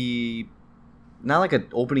the not like an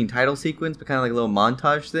opening title sequence, but kind of like a little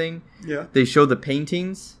montage thing. Yeah, they show the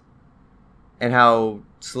paintings and how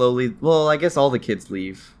slowly. Well, I guess all the kids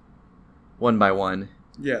leave, one by one.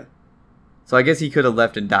 Yeah. So I guess he could have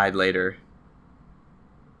left and died later.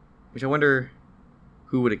 Which I wonder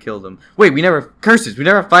who would have killed him. Wait, we never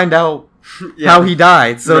find out. How he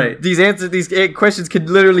died. So these questions could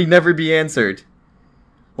literally never be answered.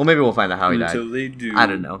 Well, maybe we'll find out how he died. Until they do. I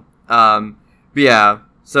don't know. But yeah,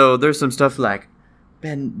 so there's some stuff like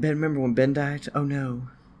Ben, remember when Ben died? Oh no.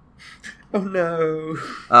 Oh no.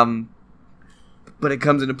 But it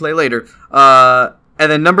comes into play later.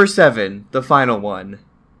 And then number 7, the final one.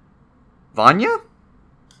 Vanya?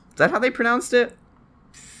 Is that how they pronounced it?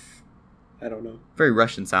 I don't know. Very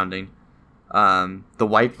Russian sounding. The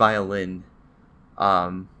White Violin.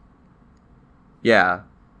 Yeah,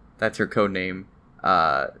 that's her code name.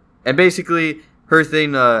 And basically, her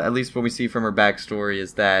thing, at least when we see from her backstory,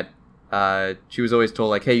 is that she was always told,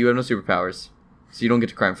 like, hey, you have no superpowers, so you don't get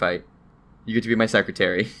to crime fight. You get to be my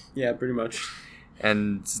secretary. Yeah, pretty much.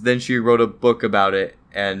 And then she wrote a book about it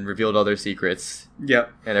and revealed all their secrets.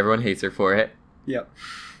 Yep. And everyone hates her for it. Yep.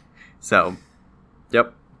 So,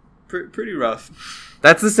 yep. Pretty rough.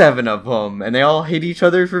 That's the 7 of them, and they all hate each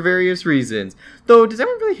other for various reasons. Though, does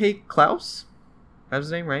everyone really hate Klaus? That's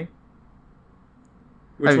his name, right?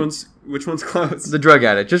 Which one's Klaus? The drug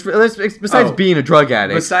addict. Just besides being a drug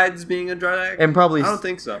addict. Besides being a drug addict? And probably... I don't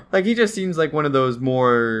think so. Like, he just seems like one of those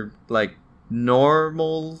more, like,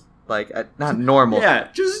 normal... Like, not normal. Yeah,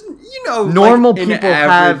 just, normal like people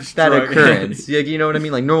have that occurrence. Yeah, you know what I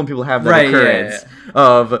mean? Like, normal people have that occurrence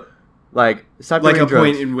of, like, stop doing drugs. Like a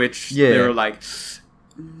point in which they were like,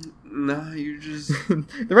 nah, you're just... The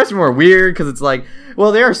rest of them are weird, because it's like,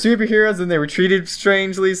 well, they are superheroes, and they were treated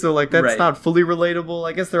strangely, so, like, that's not fully relatable.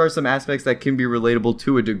 I guess there are some aspects that can be relatable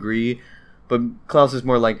to a degree, but Klaus is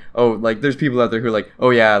more like, oh, like, there's people out there who are like,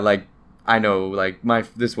 oh, yeah, like, I know, like,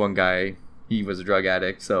 this one guy... He was a drug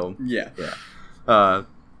addict, so yeah.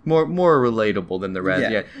 More relatable than the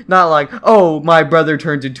rest. Yeah. Not like, oh, my brother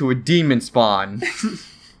turned into a demon spawn.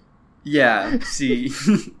 Yeah, see,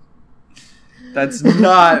 that's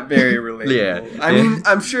not very relatable. Yeah, I mean,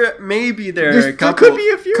 I'm sure maybe there are there could be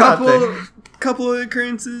a few couple of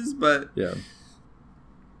occurrences, but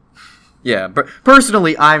yeah. But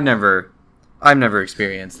personally, I've never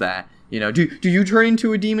experienced that. You know, do you turn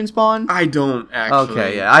into a demon spawn? I don't actually.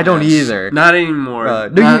 Okay, yeah, I don't either. Not anymore.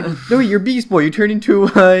 No, you're Beast Boy. You turn into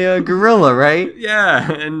a gorilla, right?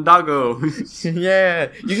 Yeah, and Doggo. Yeah,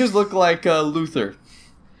 you just look like Luther,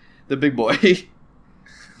 the big boy,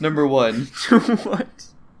 number 1. What?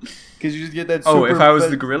 Because you just get that. Super if I was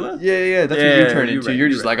the gorilla? Yeah, that's what you turn into. You're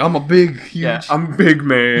just like, I'm a big, huge. Yeah, I'm big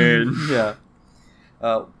man. Yeah.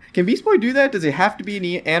 Can Beast Boy do that? Does it have to be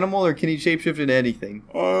an animal, or can he shapeshift into anything?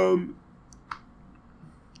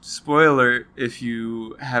 Spoiler if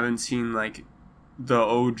you haven't seen, like, the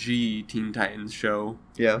OG Teen Titans show.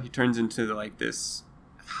 Yeah. He turns into, like, this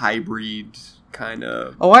hybrid kind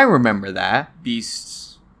of... Oh, I remember that.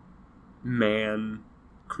 Beast man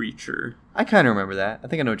creature. I kind of remember that. I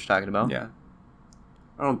think I know what you're talking about. Yeah.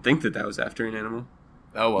 I don't think that was after an animal.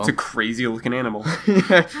 Oh, well. It's a crazy looking animal.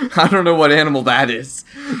 I don't know what animal that is,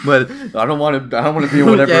 but I don't want to be in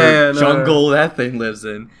whatever jungle that thing lives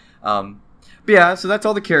in. But yeah, so that's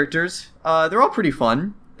all the characters. They're all pretty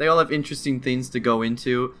fun. They all have interesting things to go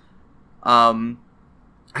into. I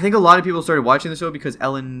think a lot of people started watching the show because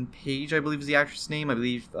Ellen Page, I believe, is the actress' name. I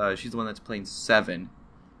believe she's the one that's playing Seven.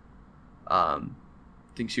 I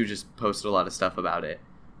think she just posted a lot of stuff about it.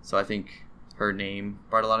 So I think her name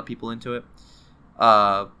brought a lot of people into it.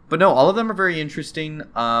 But no, all of them are very interesting.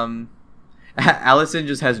 Allison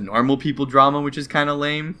just has normal people drama, which is kind of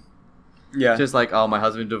lame. Yeah. Just like, oh, my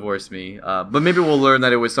husband divorced me. But maybe we'll learn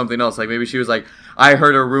that it was something else. Like, maybe she was like, I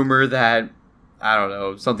heard a rumor that, I don't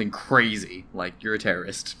know, something crazy. Like, you're a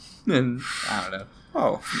terrorist. And, I don't know.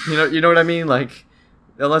 Oh. You know what I mean? Like,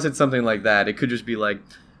 unless it's something like that, it could just be like,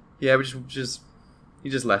 yeah, he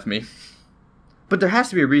just left me. But there has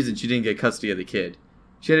to be a reason she didn't get custody of the kid.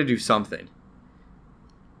 She had to do something.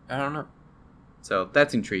 I don't know. So,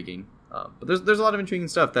 that's intriguing. But there's a lot of intriguing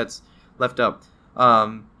stuff that's left up.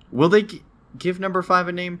 Will they give number 5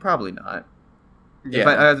 a name? Probably not. Yeah.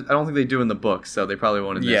 I don't think they do in the book, so they probably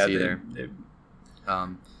won't in this either.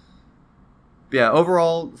 Yeah,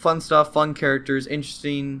 overall, fun stuff, fun characters,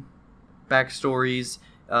 interesting backstories.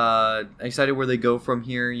 Excited where they go from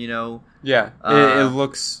here, you know. Yeah, it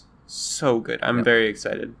looks so good. I'm very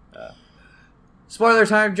excited. Spoiler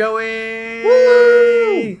time, Joey!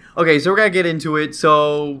 Woo! Okay, so we're going to get into it.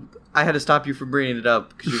 So I had to stop you from bringing it up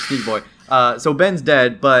because you're a sneak boy. So Ben's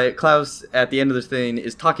dead, but Klaus, at the end of this thing,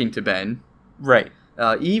 is talking to Ben. Right.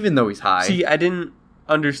 Even though he's high. See, I didn't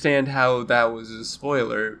understand how that was a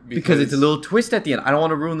spoiler. Because it's a little twist at the end. I don't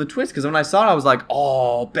want to ruin the twist, because when I saw it, I was like,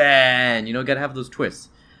 oh, Ben. You know, got to have those twists.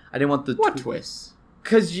 I didn't want the... What twists?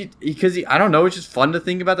 Because I don't know, it's just fun to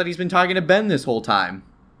think about that he's been talking to Ben this whole time.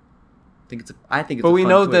 I think it's But a we fun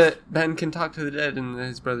know twist. that Ben can talk to the dead and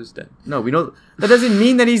his brother's dead. No, we know... That doesn't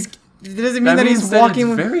mean that he's... It doesn't mean that he's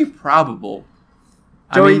walking... It's very probable.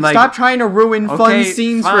 Joey, stop trying to ruin fun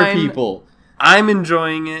scenes for people. I'm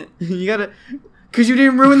enjoying it. You gotta, because you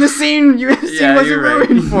didn't ruin the scene. The scene wasn't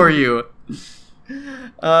ruined for you.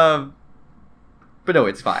 But no,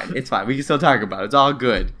 it's fine. It's fine. We can still talk about it. It's all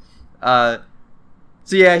good.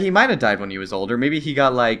 So yeah, he might have died when he was older. Maybe he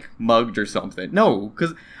got like mugged or something. No,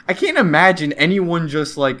 because I can't imagine anyone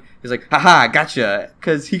just like is like, haha, gotcha.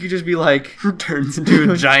 Because he could just be like turns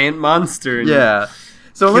into a giant monster. And yeah.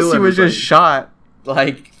 So unless he was everybody. just shot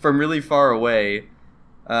like from really far away,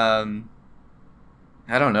 I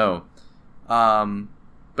don't know.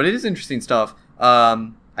 But it is interesting stuff.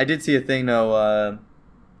 I did see a thing though.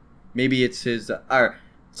 Maybe it's his.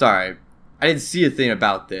 Sorry. I didn't see a thing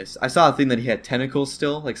about this. I saw a thing that he had tentacles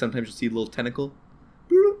still. Like sometimes you'll see a little tentacle.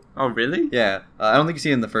 Oh, really? Yeah. I don't think you see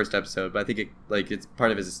it in the first episode, but I think it's part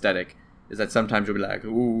of his aesthetic. Is that sometimes you'll be like,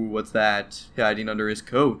 ooh, what's that hiding under his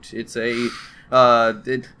coat? It's a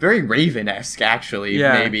very Raven-esque, actually.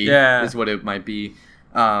 Yeah, maybe yeah. is what it might be.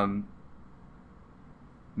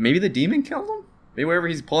 Maybe the demon killed him. Maybe wherever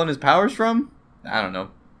he's pulling his powers from. I don't know.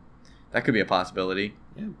 That could be a possibility.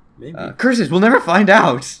 Yeah, maybe. Curses, we'll never find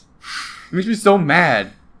out. It makes me so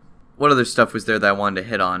mad. What other stuff was there that I wanted to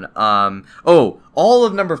hit on? All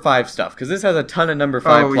of number 5 stuff, because this has a ton of number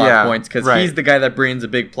 5 plot points, because he's the guy that brings a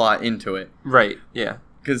big plot into it. Right, yeah.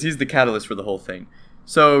 Because he's the catalyst for the whole thing.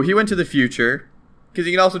 So he went to the future, because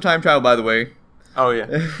he can also time travel, by the way. Oh,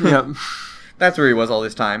 yeah. Yep. That's where he was all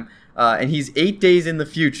this time. And he's 8 days in the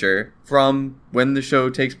future from when the show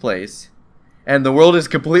takes place. And the world is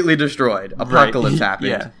completely destroyed. Apocalypse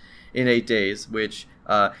happened in 8 days, which...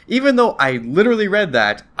 even though I literally read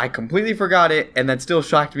that, I completely forgot it, and that still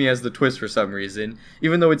shocked me as the twist for some reason.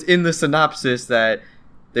 Even though it's in the synopsis that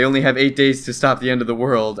they only have 8 days to stop the end of the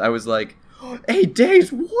world, I was like, 8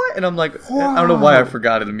 days? What? And I'm like, I don't know why I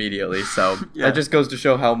forgot it immediately, so that just goes to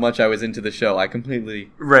show how much I was into the show. I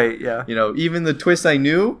completely... Right, yeah. You know, even the twists I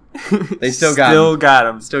knew, they still got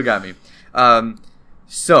me. Still got me.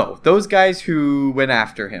 So, those guys who went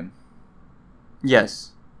after him. Yes.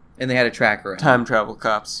 And they had a tracker. Time travel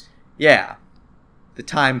cops. Yeah. The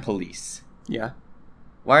time police. Yeah.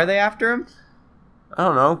 Why are they after him? I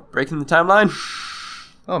don't know. Breaking the timeline?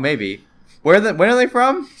 Oh, maybe. When are they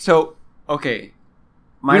from? So, okay.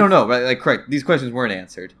 We don't know. Right? Like, correct. These questions weren't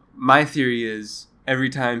answered. My theory is every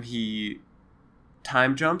time he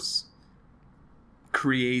time jumps,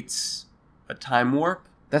 creates a time warp.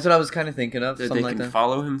 That's what I was kind of thinking of. That they can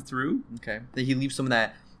follow him through. Okay. That he leaves some of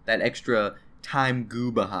that extra... time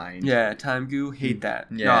goo behind. Yeah, time goo. Hate that.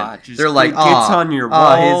 Yeah, they're like, gets on your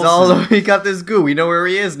walls. He got this goo. We know where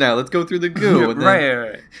he is now. Let's go through the goo.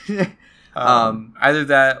 Right. Either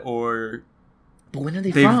that or. But when are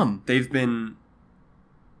they from? They've been.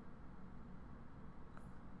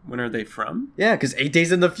 When are they from? Yeah, because 8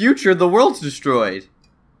 days in the future, the world's destroyed.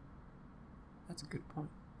 That's a good point.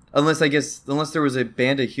 Unless there was a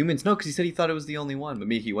band of humans. No, because he said he thought it was the only one. But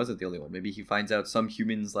maybe he wasn't the only one. Maybe he finds out some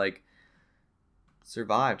humans like.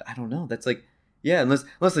 Survived. I don't know. That's like, yeah, unless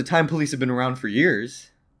the time police have been around for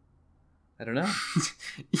years. I don't know.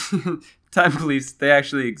 Time police, they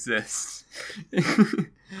actually exist.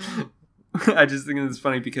 I just think it's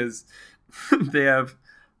funny because they have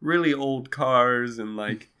really old cars and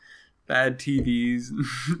like bad TVs.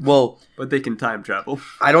 Well, but they can time travel.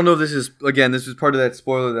 I don't know if this is part of that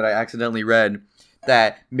spoiler that I accidentally read,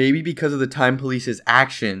 that maybe because of the time police's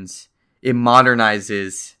actions, it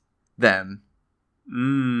modernizes them.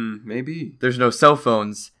 Maybe. There's no cell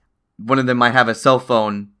phones. One of them might have a cell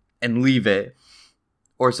phone and leave it.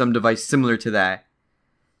 Or some device similar to that.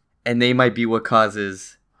 And they might be what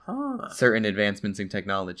causes certain advancements in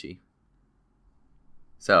technology.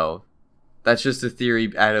 So, that's just a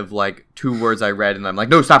theory out of like 2 words I read and I'm like,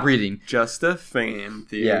 no, stop reading. Just a fan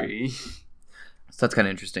theory. Yeah. So that's kind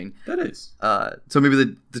of interesting. That is. So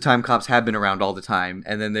maybe the time cops have been around all the time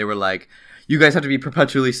and then they were like, you guys have to be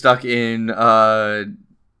perpetually stuck in the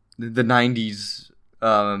 90s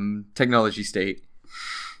technology state.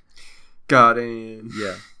 Got it.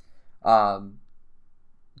 Yeah.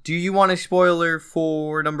 Do you want a spoiler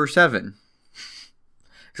for number 7?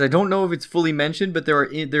 Because I don't know if it's fully mentioned, but I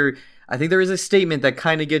think there is a statement that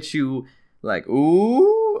kind of gets you like,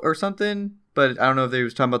 ooh, or something. But I don't know if they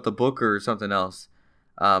was talking about the book or something else.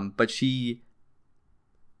 But she...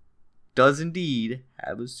 does indeed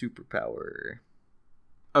have a superpower.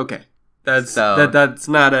 Okay. That's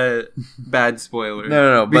not a bad spoiler.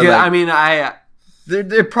 No. Because, like, I mean,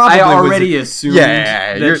 there probably I already assumed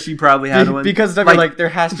that she probably had one. Because like there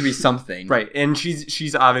has to be something. Right. And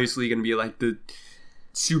she's obviously going to be like the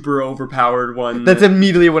super overpowered one. That's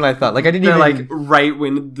immediately when I thought. Like I didn't even like right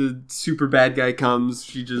when the super bad guy comes,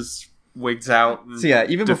 she just wigs out. So yeah,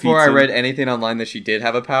 even before I read anything online that she did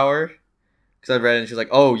have a power, because I read it and she's like,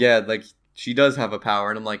 oh yeah, like she does have a power,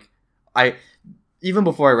 and I'm like, even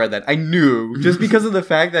before I read that, I knew just because of the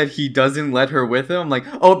fact that he doesn't let her with him. I'm like,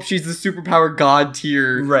 oh, she's the superpower god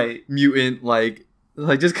tier mutant, like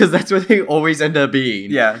just because that's what they always end up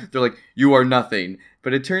being. Yeah, they're like, you are nothing,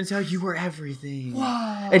 but it turns out you were everything,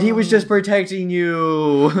 and he was just protecting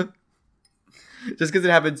you. Just because it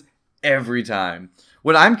happens every time.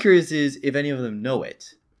 What I'm curious is if any of them know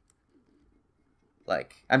it.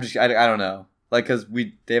 Like, I don't know. Like, because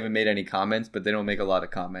they haven't made any comments, but they don't make a lot of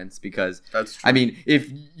comments because... That's true. I mean,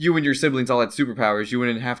 if you and your siblings all had superpowers, you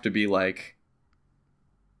wouldn't have to be like...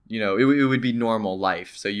 You know, it would be normal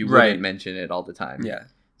life, so you wouldn't mention it all the time. Yeah.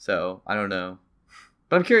 So, I don't know.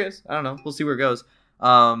 But I'm curious. I don't know. We'll see where it goes.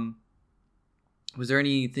 Was there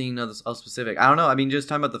anything else specific? I don't know. I mean, just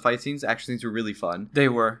talking about the fight scenes, action scenes were really fun. They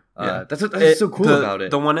were. Yeah. That's so cool about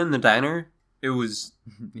it. The one in the diner, it was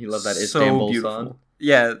you love that so Istanbul beautiful song?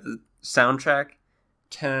 Yeah, the soundtrack,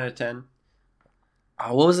 10 out of 10.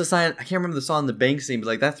 Oh, what was the sign? I can't remember the song in the bank scene, but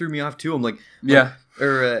like that threw me off too. I'm like, yeah.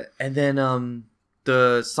 And then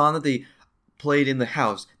the song that they played in the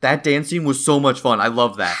house, that dance scene was so much fun. I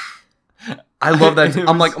love that. I love that.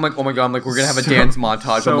 I'm like, oh my god! I'm like, we're gonna have a dance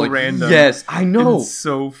montage. So I'm like, random. Yes, I know. It's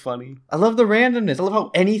so funny. I love the randomness. I love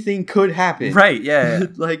how anything could happen. Right? Yeah.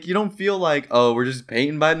 Like you don't feel like, oh, we're just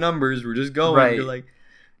painting by numbers. We're just going. Right. You're like,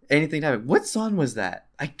 anything happened. What song was that?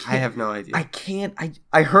 I have no idea. I can't.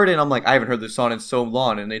 I heard it. And I'm like, I haven't heard this song in so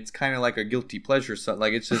long, and it's kind of like a guilty pleasure song.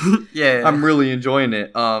 Like it's just, yeah. I'm really enjoying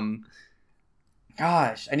it. Gosh,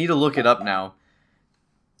 I need to look it up now,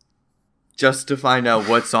 just to find out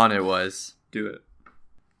what song it was. Do it.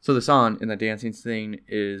 So the song in the dancing thing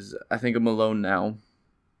is I Think I'm Alone Now.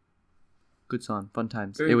 Good song, fun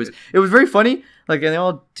times. It was very funny. Like, and they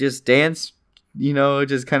all just danced, you know,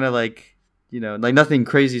 just kind of like, you know, like nothing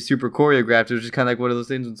crazy, super choreographed. It was just kind of like one of those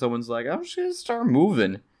things when someone's like, I'm just gonna start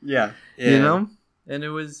moving. Yeah. You know, and it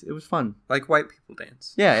was fun. Like white people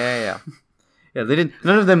dance. Yeah. Yeah, they didn't.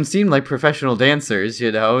 None of them seemed like professional dancers.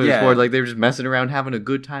 You know, it was more like they were just messing around, having a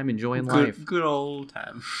good time, enjoying life. Good old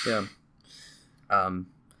time. Yeah.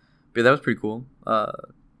 But that was pretty cool.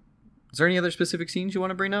 Is there any other specific scenes you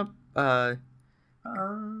want to bring up?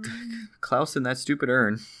 Klaus in that stupid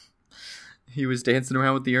urn. He was dancing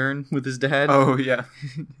around with the urn with his dad. Oh, yeah.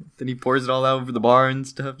 Then he pours it all out over the bar and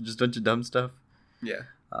stuff. Just a bunch of dumb stuff. Yeah.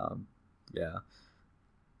 Yeah.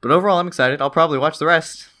 But overall, I'm excited. I'll probably watch the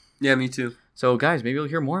rest. Yeah, me too. So, guys, maybe you'll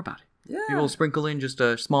hear more about it. Yeah. Maybe we'll sprinkle in just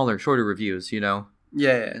smaller, shorter reviews, you know?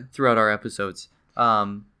 Yeah. Throughout our episodes.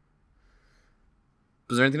 Was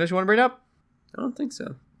there anything else you want to bring up? I don't think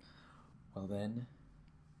so. Well then,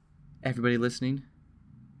 everybody listening,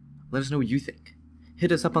 let us know what you think.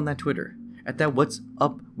 Hit us up on that Twitter at that What's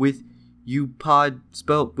Up With You pod,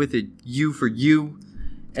 spelled with a U for you.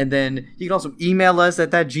 And then you can also email us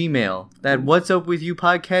at that Gmail, that What's Up With You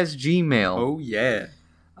podcast Gmail. Oh yeah,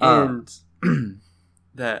 and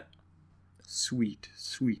that sweet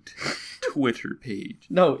Twitter page.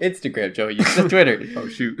 No, Instagram, Joey. You said Twitter. Oh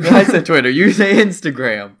shoot, I said Twitter. You say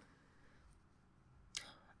Instagram.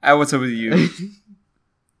 What's up with you?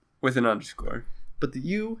 With an underscore. But the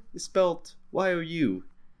U is spelled Y-O-U.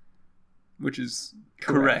 Which is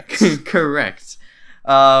correct. Correct.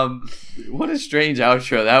 What a strange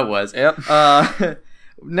outro that was. Yep.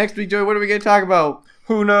 Next week, Joey, what are we going to talk about?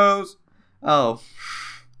 Who knows? Oh.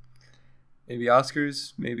 Maybe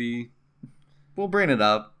Oscars, maybe... We'll bring it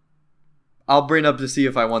up. I'll bring it up to see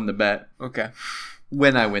if I won the bet. Okay.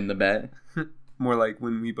 When I win the bet. More like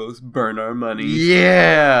when we both burn our money.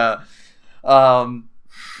 Yeah.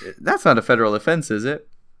 That's not a federal offense, is it?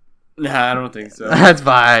 Nah, I don't think so. That's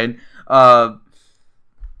fine.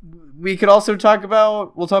 We could also we'll talk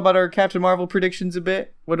about our Captain Marvel predictions a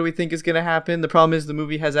bit. What do we think is going to happen? The problem is the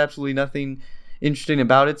movie has absolutely nothing interesting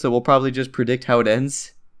about it, so we'll probably just predict how it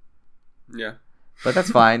ends. Yeah. But that's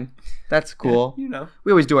fine. That's cool. You know.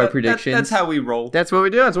 We always do our predictions. That's how we roll. That's what we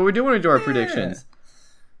do. That's what we do when we do our predictions.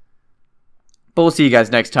 But we'll see you guys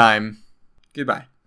next time. Goodbye.